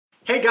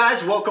Hey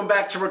guys, welcome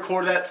back to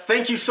Record That.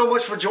 Thank you so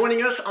much for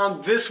joining us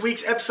on this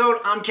week's episode.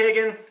 I'm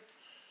Kagan.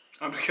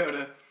 I'm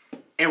Dakota.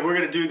 And we're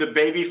going to do the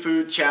baby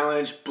food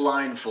challenge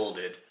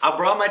blindfolded. I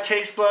brought my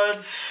taste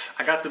buds.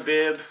 I got the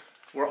bib.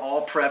 We're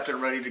all prepped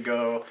and ready to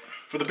go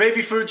for the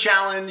baby food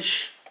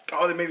challenge.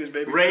 Oh, they make this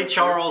baby Ray proof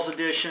Charles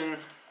edition.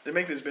 They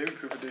make this baby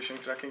proof edition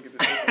because I can't get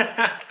this open.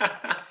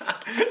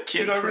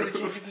 Dude, I really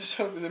can't get this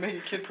open. They make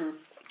it kid proof.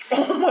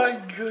 Oh my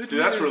goodness.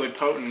 Dude, that's really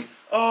potent.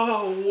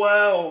 Oh,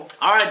 wow.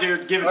 All right,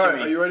 dude, give it to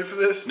me. Are you ready for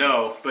this?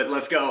 No, but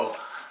let's go.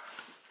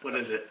 What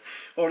is it?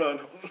 Hold on.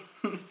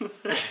 All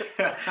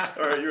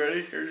right, you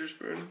ready? Here's your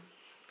spoon.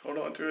 Hold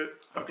on to it.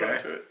 Okay. Hold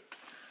on to it.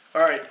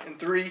 All right, in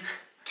 3,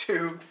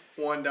 2,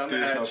 1, down the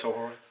hatch. Dude, it smells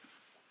so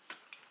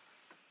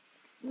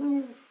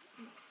horrible.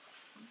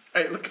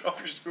 Hey, look off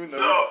your spoon,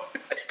 though.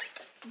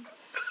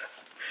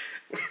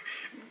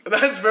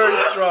 That's very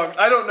strong.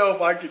 I don't know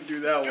if I could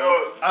do that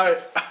one.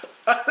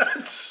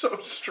 That's so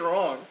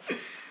strong.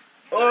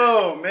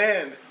 Oh,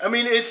 man. I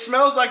mean, it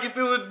smells like if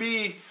it would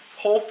be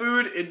whole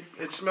food,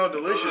 it smelled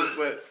delicious,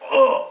 but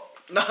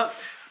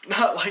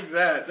not like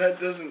that. That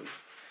doesn't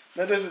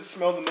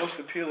smell the most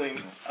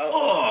appealing.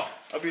 I'll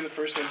be the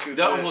first one to admit.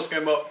 That almost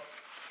came up.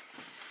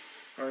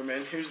 All right,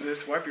 man. Here's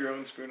this. Wipe your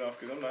own spoon off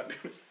because I'm not doing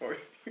it for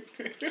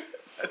you.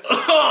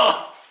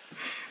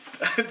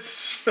 That's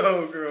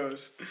so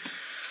gross.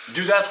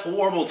 Dude, that's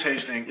horrible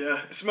tasting. Yeah,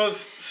 it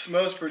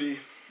smells pretty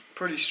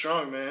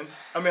strong, man.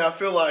 I mean, I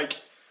feel like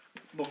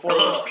before it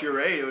was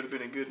puree, it would have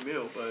been a good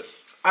meal, but...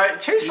 All right,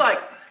 it tastes like...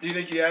 Do you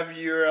think you have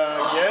your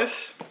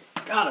guess?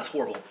 God, that's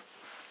horrible.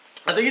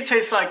 I think it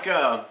tastes like...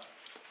 God,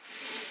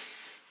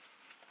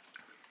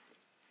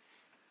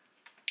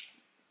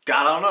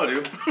 I don't know,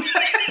 dude.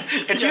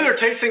 It's either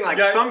tasting like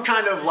some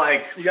kind of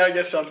like... You gotta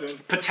guess something.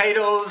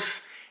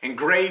 Potatoes and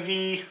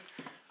gravy,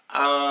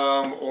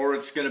 or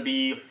it's gonna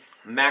be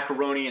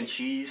macaroni and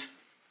cheese.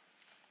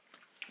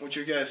 What's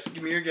your guess?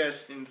 Give me your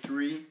guess in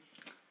 3,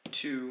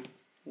 2,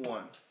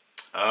 1.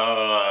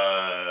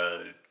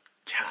 God.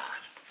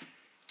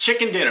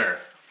 Chicken dinner.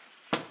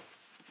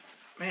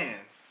 Man,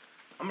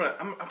 I'm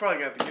probably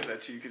gonna have to give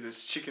that to you because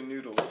it's chicken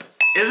noodles.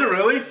 Is it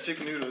really? It's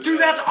chicken noodles. Dude,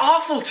 that's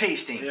awful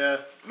tasting. Yeah.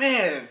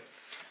 Man.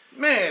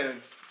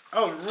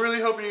 I was really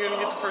hoping you were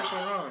gonna get the first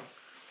one wrong.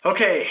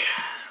 Okay.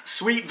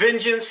 Sweet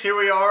vengeance, here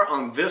we are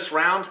on this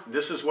round.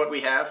 This is what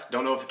we have.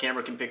 Don't know if the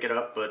camera can pick it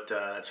up, but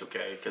it's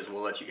okay because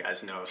we'll let you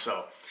guys know.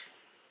 So,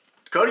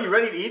 Dakota, you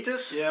ready to eat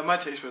this? Yeah, my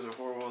taste buds are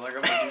horrible. Like,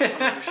 I'm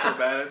gonna be so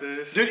bad at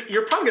this. Dude,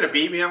 you're probably going to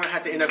beat me. I'm going to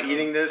have to end up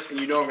eating this, and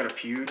you know I'm going to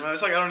puke. No,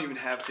 it's like I don't even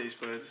have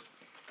taste buds.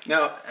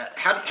 Now,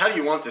 how do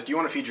you want this? Do you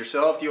want to feed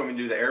yourself? Do you want me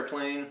to do the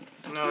airplane?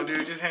 No,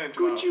 dude, just hand it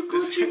to me.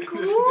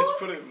 Just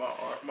put it in my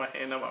arm, my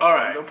hand, not my arm. All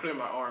right. Don't put it in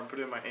my arm. Put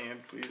it in my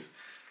hand, please.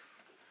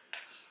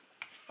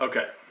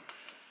 Okay.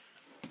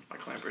 My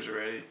clampers are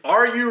ready.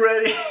 Are you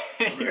ready?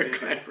 Your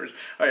clampers.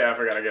 Oh yeah, I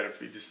forgot I gotta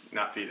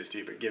not feed this to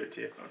you, but give it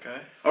to you. Okay.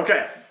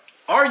 Okay.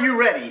 Are you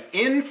ready?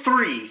 In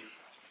 3,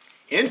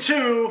 in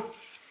 2,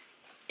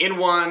 in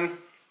 1.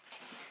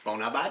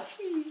 Bon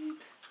appetit.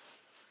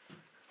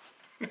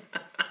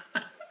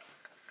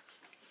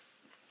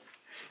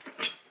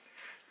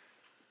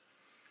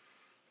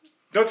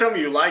 Don't tell me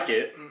you like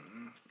it.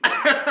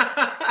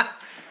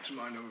 It's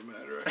mind over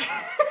matter right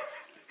now.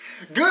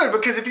 Good,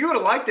 because if you would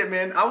have liked it,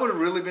 man, I would have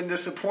really been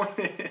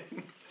disappointed.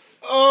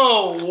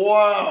 Oh,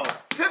 wow.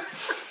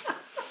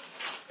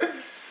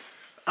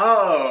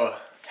 Oh,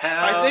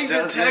 how I think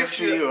does the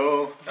texture, it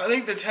feel? I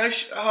think the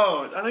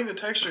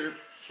texture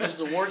is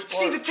the worst part.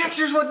 See, the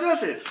texture is what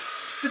does it.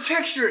 The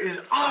texture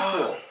is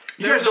awful.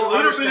 There's a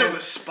little bit of a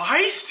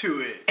spice to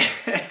it.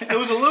 It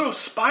was a little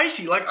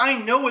spicy. Like, I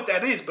know what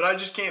that is, but I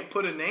just can't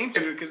put a name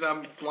to it because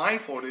I'm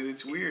blindfolded.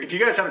 It's weird. If you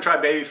guys haven't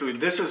tried baby food,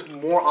 this is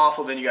more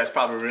awful than you guys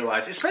probably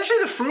realize. Especially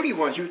the fruity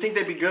ones. You would think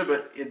they'd be good,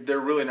 but they're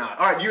really not.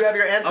 All right, do you have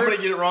your answer? I'm going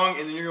to get it wrong,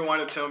 and then you're going to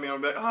wind up telling me. I'm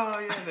going to be like, oh,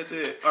 yeah, that's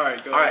it. All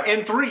right, go All ahead. right,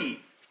 in 3,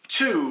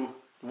 2,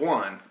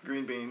 1.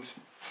 Green beans.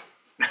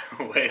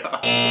 Way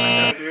off.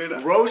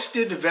 Dude,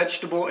 Roasted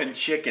vegetable and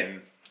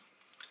chicken.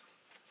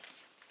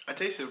 I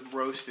tasted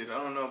roasted.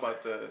 I don't know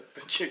about the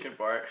chicken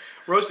part.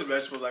 Roasted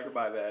vegetables, I could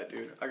buy that,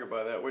 dude. I could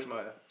buy that. Where's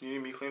my... You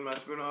need me to clean my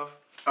spoon off?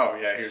 Oh,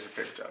 yeah, here's a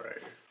picture right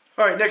here.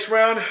 All right, next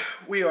round,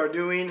 we are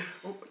doing...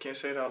 Oh, I can't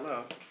say it out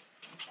loud.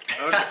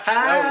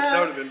 That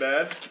would have been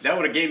bad. That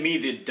would have gave me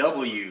the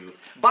W.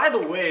 By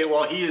the way,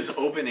 while he is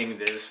opening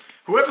this,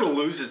 whoever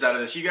loses out of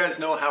this, you guys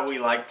know how we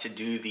like to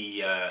do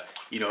the,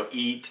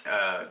 eat.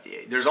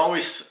 There's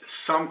always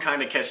some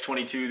kind of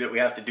catch-22 that we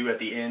have to do at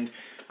the end.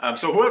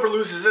 So whoever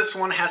loses this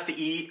one has to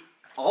eat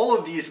all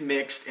of these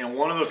mixed in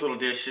one of those little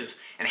dishes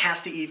and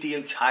has to eat the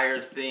entire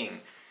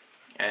thing.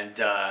 And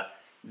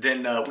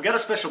then we got a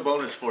special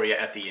bonus for you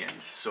at the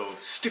end. So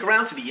stick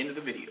around to the end of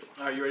the video.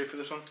 Are you ready for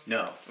this one?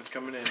 No. It's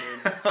coming in,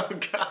 dude. Oh,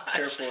 God.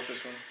 Careful with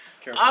this one.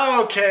 Careful.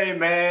 Okay,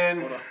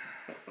 man. Hold on.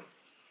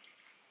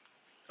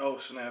 Oh,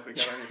 snap. It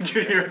got on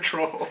your Dude, you're a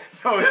troll.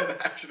 That was an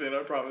accident,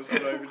 I promise.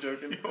 I'm not even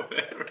joking.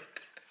 Whatever.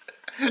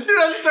 Dude,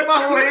 I just stuck my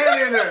whole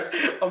hand in there.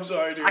 I'm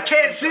sorry, dude. I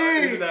can't I'm sorry.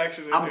 see. It was an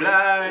accident. I'm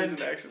blind. It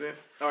was an accident.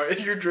 All right,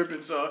 you're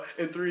dripping, so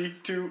in 3,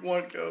 2,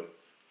 1, go.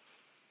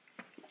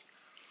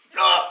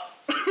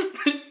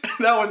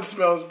 That one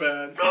smells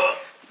bad.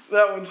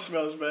 That one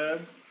smells bad.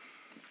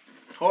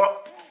 That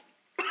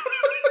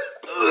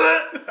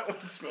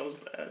one smells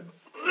bad.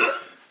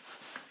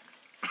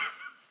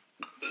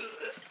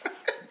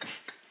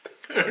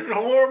 It's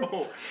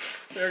horrible.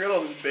 I got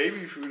all this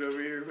baby food over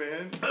here,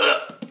 man.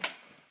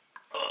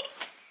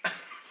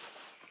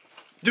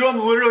 Dude, I'm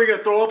literally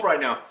gonna throw up right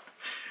now.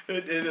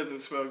 It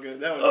doesn't smell good.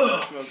 That one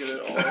doesn't smell good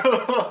at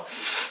all.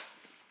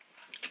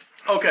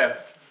 Okay.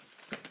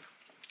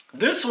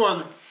 This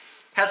one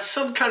has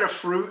some kind of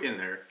fruit in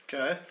there.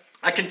 Okay.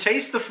 I can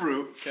taste the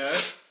fruit, Okay.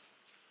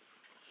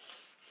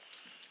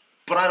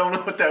 but I don't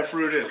know what that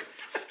fruit is.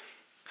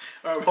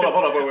 All right,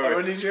 Hold up, wait.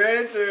 I need your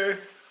answer.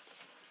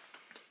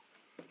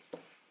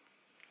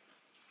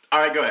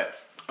 All right, go ahead.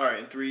 All right,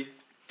 in 3,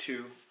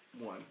 2,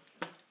 1.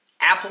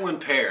 Apple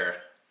and pear.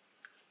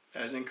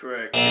 That is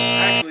incorrect. It's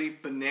actually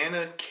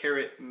banana,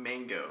 carrot,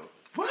 mango.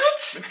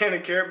 What? Banana,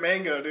 carrot,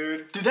 mango,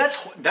 dude. Dude,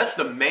 that's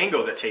the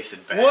mango that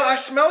tasted bad. Well, I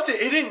smelt it.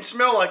 It didn't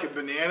smell like a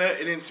banana.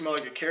 It didn't smell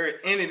like a carrot,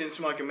 and it didn't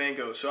smell like a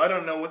mango. So I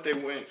don't know what they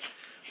went.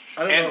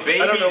 I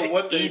don't know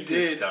what they eat did.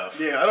 this stuff.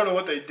 Yeah, I don't know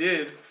what they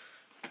did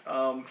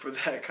for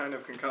that kind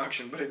of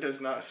concoction, but it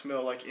does not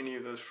smell like any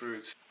of those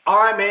fruits. All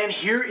right, man.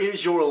 Here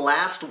is your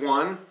last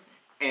one,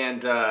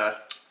 and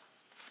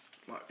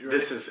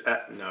this is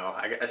no.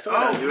 I still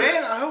gotta do it.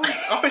 Man, I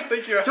always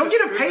think you're. Don't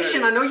get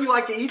impatient. I know you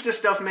like to eat this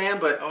stuff, man.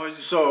 But Always.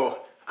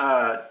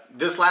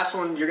 This last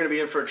one, you're gonna be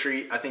in for a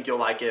treat. I think you'll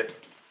like it.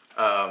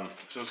 So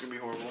it's gonna be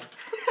horrible.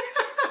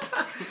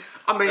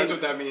 I mean, that's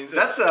what that means.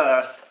 That's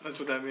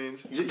what that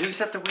means. You just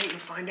have to wait and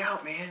find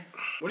out, man.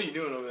 What are you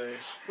doing over there?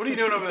 What are you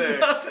doing over there?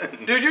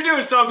 Nothing. Dude, you're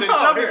doing something. No,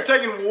 Something's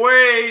taking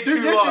way too long.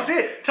 Dude, this is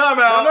it. Time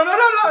out. No.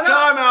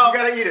 Time out. You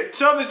gotta eat it.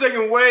 Something's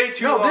taking way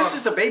too long. No, this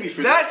is the baby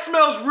food. That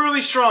smells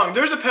really strong.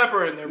 There's a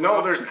pepper in there, bro.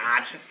 No, there's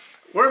not.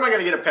 Where am I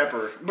gonna get a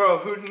pepper? Bro,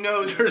 who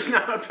knows? There's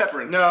not a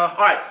pepper in there. No.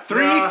 All right,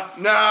 3.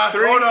 Nah.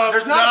 3. Hold up.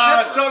 There's not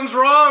a pepper. Something's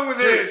wrong with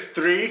this.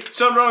 3.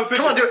 Something wrong with the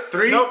picture. Come on, do it.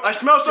 3. Nope, I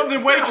smell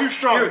something way too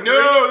strong. Dude,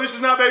 no, this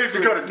is not baby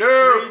food. Dakota,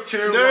 no. 3, 2,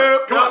 1.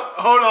 No. Come on.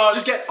 Hold on.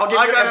 I'll give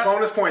you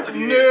bonus points if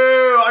you need it.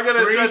 No, I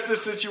gotta 3. assess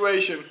this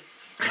situation.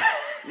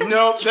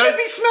 Nope. You can't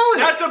be smelling it.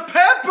 That's a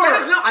pepper. That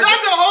is not.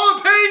 That's a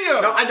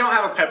jalapeno. No, I don't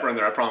have a pepper in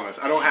there. I promise.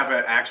 I don't have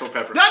an actual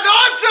pepper. That's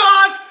hot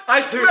sauce. I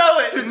smell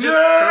it. Dude, no. just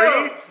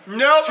 3.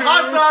 Nope. 2,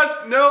 Hot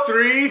sauce. Nope.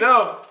 3.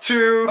 No.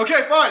 2.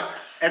 Okay, fine.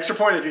 Extra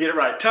point if you get it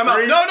right. Time out.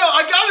 3. No,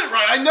 I got it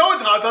right. I know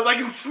it's hot sauce. I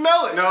can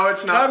smell it. No,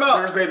 it's not. Time out.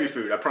 There's baby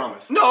food. I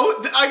promise. No,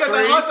 I got 3,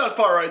 that hot sauce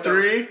part right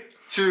there. 3,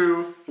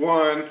 2,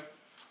 1,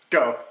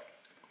 go.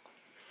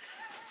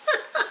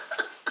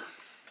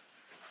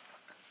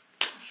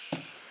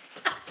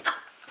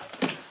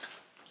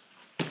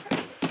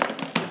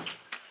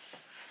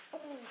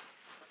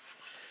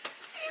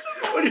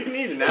 What do you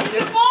need, a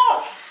napkin?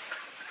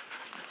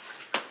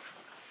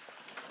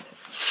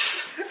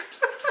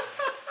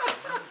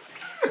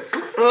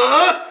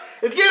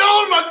 It's getting all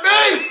over my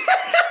face.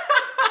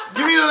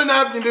 Give me another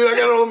napkin, dude. I got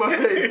it all over my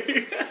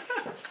face.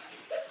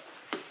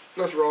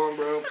 That's wrong,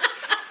 bro.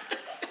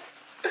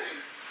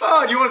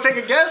 Oh, do you want to take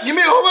a guess? Give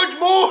me a whole bunch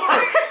more.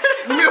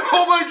 Give me a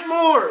whole bunch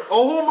more. A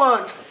whole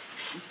bunch.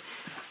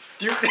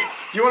 Do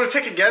you want to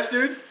take a guess,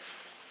 dude?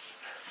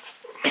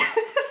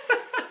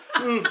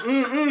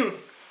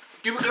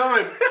 Keep it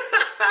coming.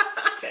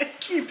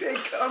 Keep it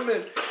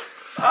coming.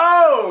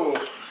 Oh,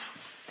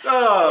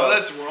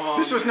 that's wrong.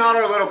 This was not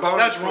our little bonus.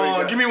 That's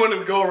wrong. Give me one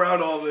to go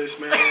around all this,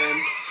 man.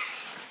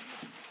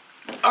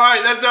 All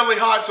right, that's definitely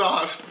hot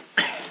sauce.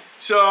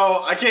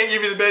 So I can't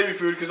give you the baby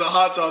food because the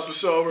hot sauce was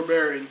so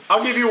overbearing.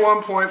 I'll give you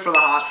 1 point for the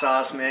hot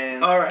sauce,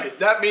 man. All right,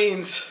 that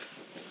means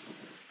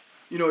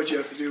you know what you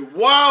have to do.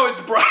 Wow,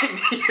 it's bright in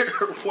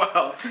here.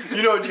 Wow,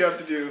 you know what you have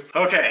to do.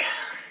 Okay,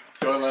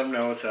 go and let them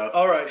know what's up.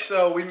 All right,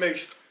 so we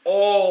mixed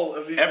all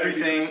of these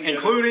Everything, baby foods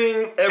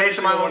including Every Taste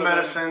of My single Own one of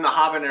Medicine, the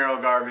habanero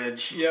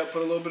garbage. Yeah,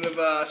 put a little bit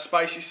of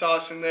spicy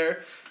sauce in there,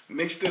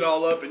 mixed it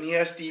all up, and he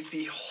has to eat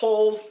the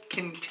whole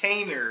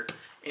container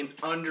in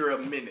under a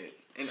minute.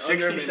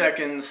 60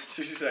 seconds.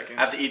 60 seconds.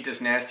 I have to eat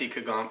this nasty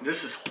kagam.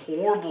 This is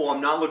horrible.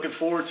 I'm not looking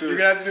forward to it. You're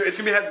gonna have to do. It's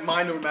gonna be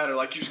mind over matter.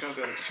 Like you're just gonna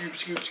have to like,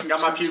 scoop.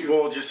 Got my puke scoop.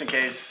 bowl just in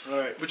case.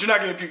 All right, but you're not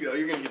gonna puke though.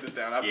 You're gonna get this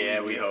down. I believe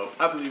Yeah, we you. hope.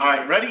 I believe. All you.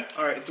 right, ready?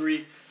 All right,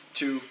 3,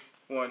 2,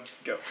 1,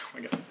 go. Oh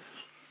my God.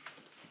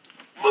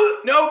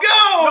 No,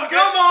 go!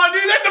 Come on,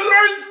 dude. That's the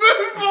first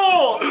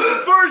spoonful.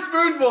 First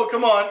spoonful.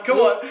 Come on,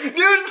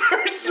 dude.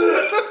 First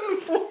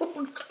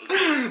spoonful.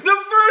 The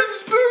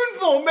first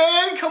spoonful,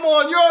 man. Come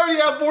on. You already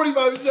have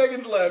 45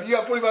 seconds left. You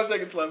got 45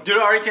 seconds left. Dude,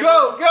 already came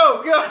Go.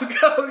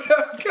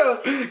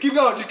 Keep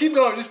going. Just keep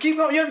going.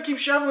 You have to keep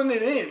shoveling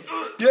it in.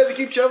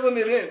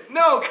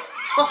 No,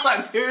 come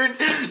on, dude.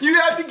 You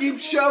have to keep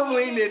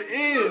shoveling it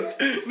in.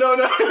 No.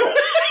 No.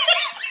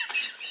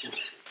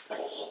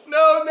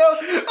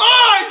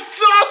 Oh, I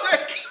saw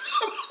that.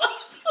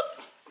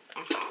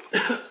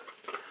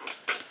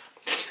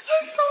 I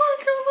saw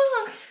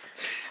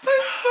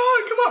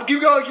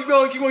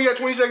going, keep going. You got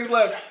 20 seconds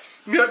left.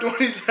 You got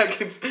 20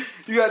 seconds.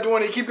 You got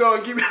 20. Keep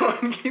going, keep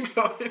going, keep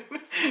going.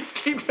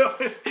 Keep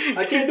going.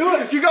 I can't do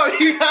it. Keep going.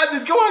 You got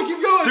this. Come on,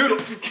 keep going.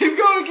 Dude. Keep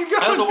going, keep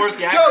going. That's the worst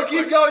gag. Go,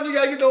 keep going. You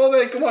got to get the whole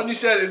thing. Come on, you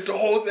said it. It's the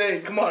whole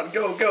thing. Come on,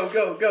 go, go,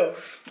 go, go.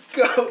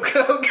 Go,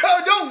 go,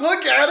 go. Don't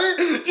look at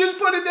it. Just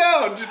put it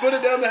down. Just put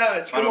it down the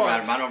hatch. Come on.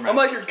 I'm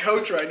like your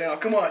coach right now.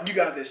 Come on. You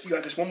got this. You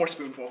got this. One more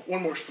spoonful.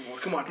 One more spoonful.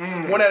 Come on.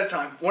 One at a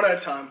time. One at a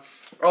time.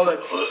 Oh,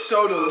 that's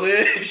so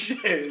delicious.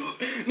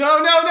 No.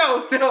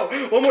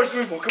 One more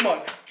spoonful. Come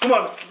on. Come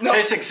on. No.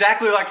 Tastes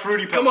exactly like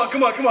Fruity Pebbles.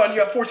 Come on. You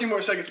got 14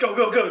 more seconds. Go.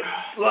 A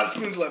lot of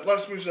spoons left.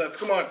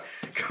 Come on.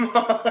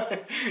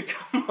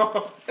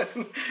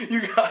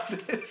 You got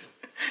this.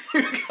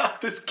 You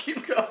got this.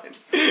 Keep going.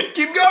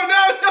 Keep going.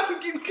 No.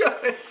 Keep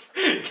going.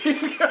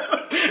 Keep going.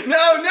 No.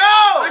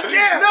 I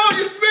can't. No,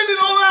 you spit it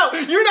all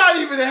out. You're not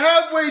even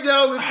halfway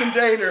down this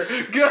container.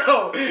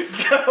 Go.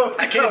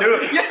 I can't do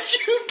it. Yes,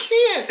 you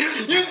can.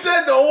 You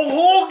said the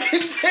whole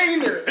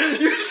container.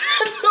 You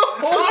said the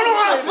whole I don't know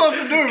what I'm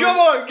supposed to do. Come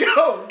on.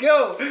 Go.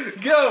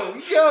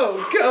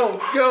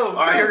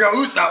 All right, here we go.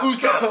 Usta. I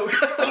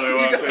don't know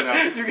what I'm saying now.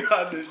 You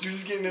got this. You're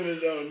just getting in the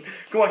zone.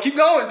 Come on, keep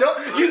going. Don't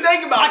you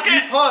think about it.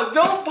 You pause.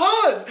 Don't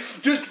pause.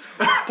 Just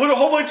put a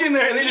whole bunch in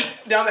there and then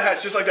just down the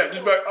hatch, just like that.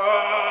 Just back,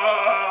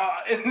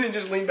 and then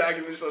just lean back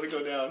and just let it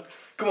go down.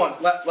 Come on,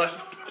 last.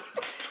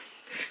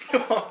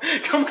 Come on,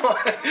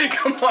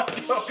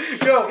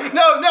 go.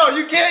 No,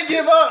 you can't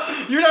give up.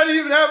 You're not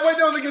even halfway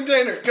down the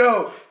container.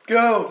 Go.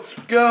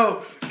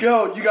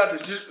 You got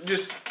this.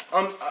 Just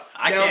down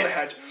the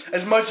hatch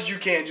as much as you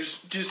can.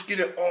 Just get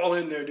it all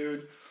in there,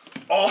 dude.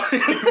 All in.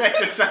 You make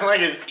it sound like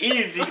it's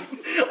easy.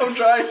 I'm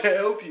trying to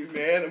help you,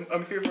 man.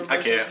 I'm here for. I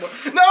can't.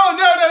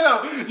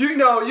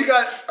 No. You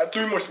got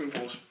 3 more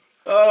spoonfuls.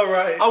 All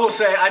right. I will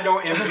say I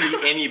don't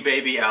envy any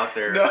baby out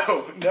there.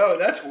 No,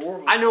 that's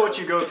horrible. I know what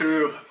you go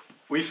through.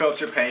 We felt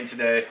your pain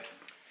today.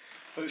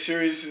 The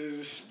series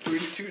is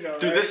 3-2 now,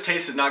 right? Dude, this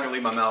taste is not gonna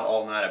leave my mouth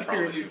all night. I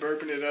promise you. You're gonna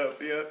be burping it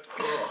up. Yep.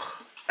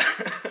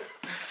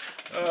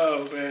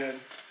 Oh man.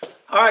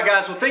 All right,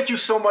 guys. Well, thank you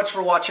so much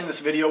for watching this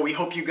video. We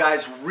hope you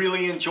guys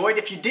really enjoyed.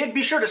 If you did,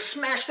 be sure to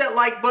smash that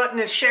like button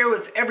and share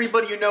with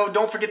everybody you know.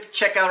 Don't forget to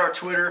check out our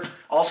Twitter,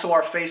 also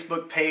our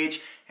Facebook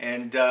page,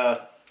 and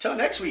till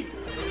next week.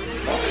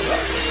 All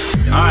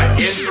right,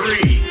 in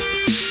 3,